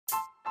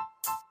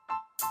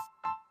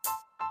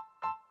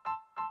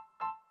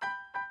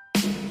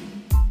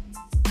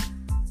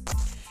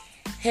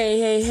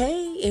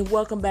Hey, and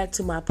welcome back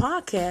to my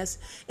podcast.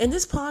 In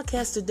this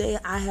podcast today,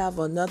 I have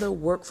another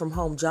work from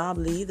home job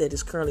lead that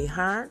is currently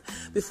hired.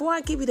 Before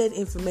I give you that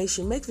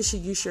information, make sure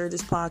you share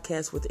this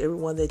podcast with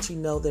everyone that you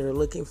know that are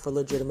looking for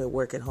legitimate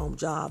work at home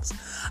jobs.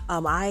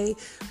 I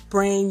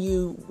bring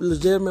you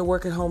legitimate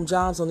work at home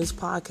jobs on this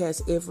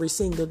podcast every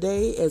single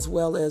day, as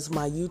well as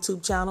my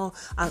YouTube channel.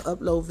 I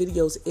upload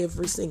videos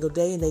every single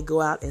day and they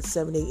go out at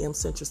 7 a.m.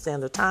 Central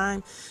Standard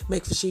Time.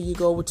 Make sure you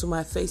go over to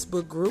my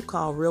Facebook group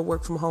called Real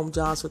Work from Home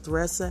Jobs with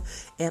Ressa,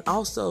 and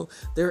also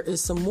there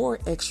is some more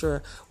extra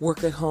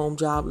work at home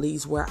job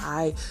leads where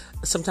I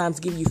sometimes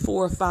give you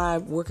 4 or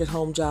 5 work at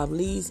home job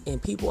leads,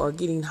 and people are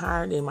getting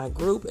hired in my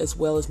group as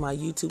well as my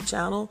YouTube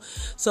channel.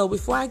 So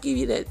before I give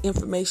you that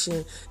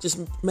information, just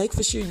make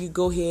for sure you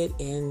go ahead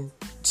and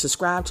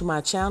subscribe to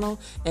my channel,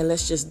 and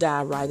let's just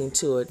dive right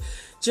into it.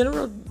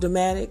 General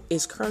Dematic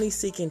is currently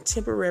seeking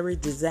temporary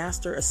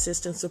disaster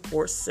assistance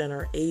support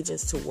center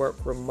agents to work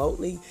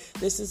remotely.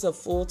 This is a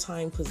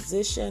full-time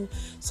position.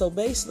 So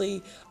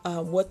basically,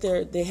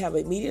 they have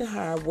immediate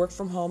hire, work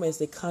from home as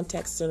the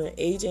contact center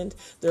agent.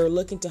 They're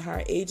looking to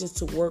hire agents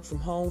to work from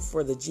home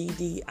for the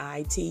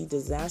GDIT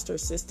Disaster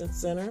Assistance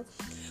Center.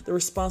 The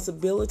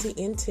responsibility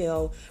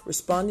entail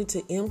responding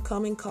to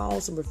incoming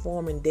calls and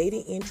performing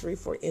data entry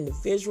for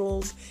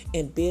individuals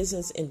and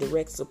business and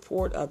direct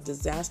support of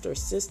disaster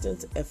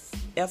assistance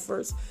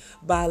efforts.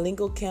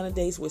 Bilingual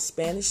candidates with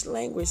Spanish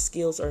language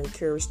skills are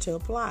encouraged to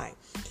apply.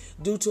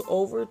 Due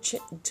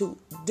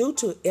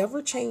to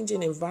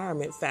ever-changing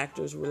environment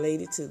factors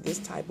related to this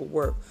type of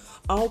work,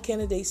 all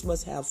candidates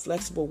must have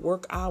flexible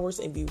work hours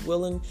and be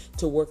willing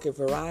to work a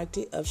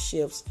variety of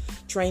shifts.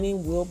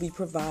 Training will be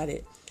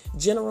provided.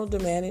 General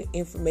Dematic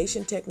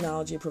Information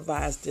Technology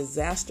provides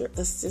disaster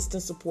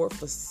assistance support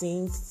for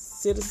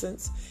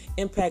citizens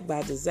impacted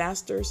by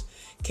disasters.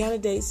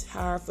 Candidates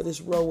hired for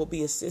this role will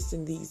be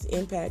assisting these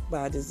impacted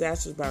by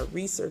disasters by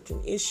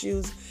researching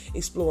issues,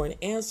 exploring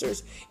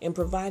answers, and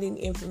providing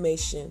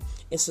information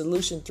and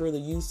solution through the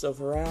use of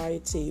a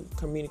variety of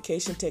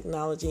communication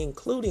technology,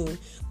 including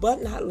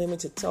but not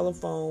limited to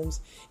telephones,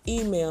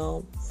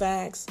 email,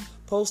 fax,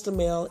 postal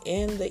mail,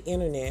 and the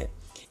internet.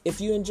 If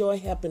you enjoy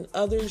helping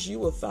others, you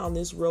will find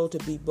this role to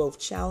be both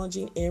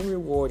challenging and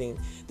rewarding.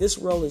 This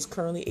role is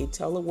currently a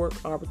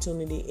telework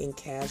opportunity in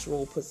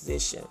casual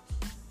position.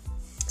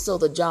 So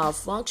the job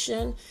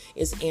function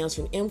is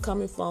answering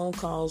incoming phone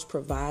calls,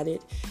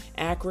 provided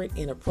accurate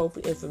and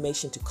appropriate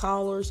information to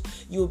callers.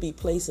 You will be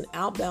placing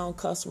outbound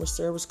customer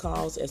service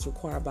calls as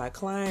required by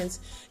clients.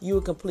 You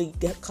will complete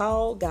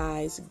call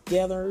guides,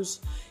 gathers,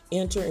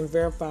 enter and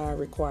verify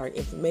required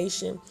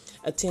information,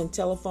 attend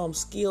telephone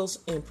skills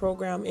and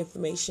program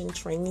information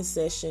training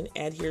session,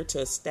 adhere to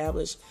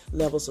established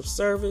levels of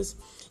service.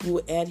 You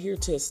will adhere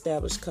to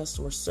established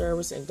customer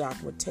service and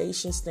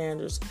documentation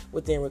standards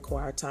within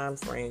required time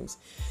frames.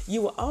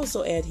 You will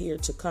also adhere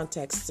to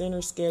contact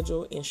center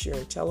schedule,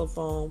 ensuring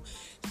telephone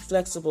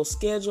flexible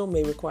schedule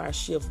may require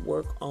shift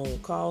work on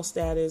call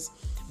status.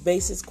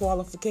 Basic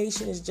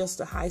qualification is just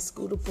a high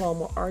school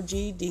diploma or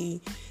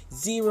GED,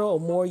 0 or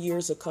more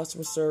years of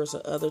customer service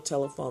or other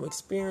telephone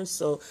experience.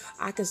 So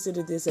I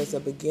consider this as a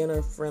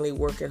beginner-friendly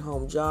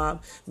work-at-home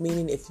job,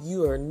 meaning if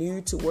you are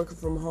new to working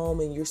from home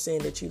and you're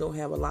saying that you don't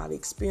have a lot of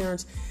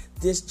experience,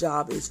 this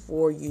job is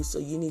for you. So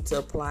you need to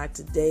apply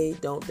today,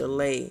 don't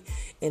delay.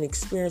 And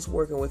experience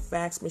working with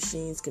fax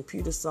machines,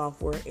 computer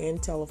software,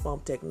 and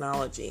telephone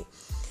technology.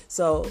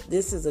 So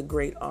this is a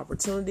great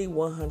opportunity,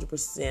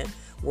 100%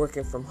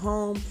 working from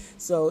home.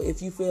 So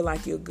if you feel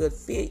like you're a good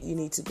fit, you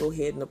need to go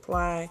ahead and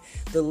apply.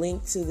 The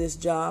link to this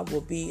job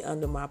will be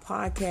under my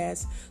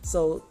podcast.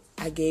 So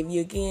I gave you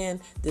again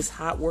this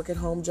hot work at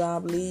home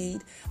job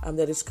lead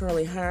that is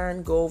currently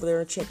hiring. Go over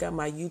there and check out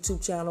my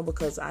YouTube channel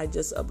because I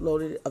just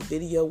uploaded a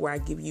video where I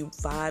give you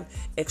 5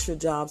 extra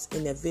jobs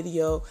in that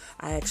video.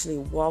 I actually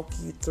walk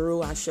you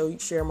through. I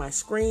share my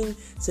screen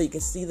so you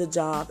can see the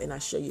job and I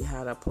show you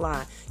how to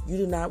apply. You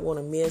do not want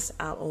to miss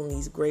out on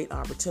these great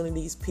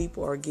opportunities.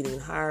 People are getting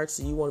hired,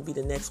 so you want to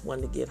be the next one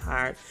to get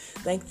hired.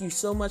 Thank you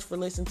so much for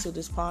listening to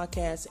this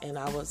podcast, and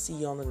I will see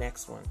you on the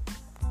next one.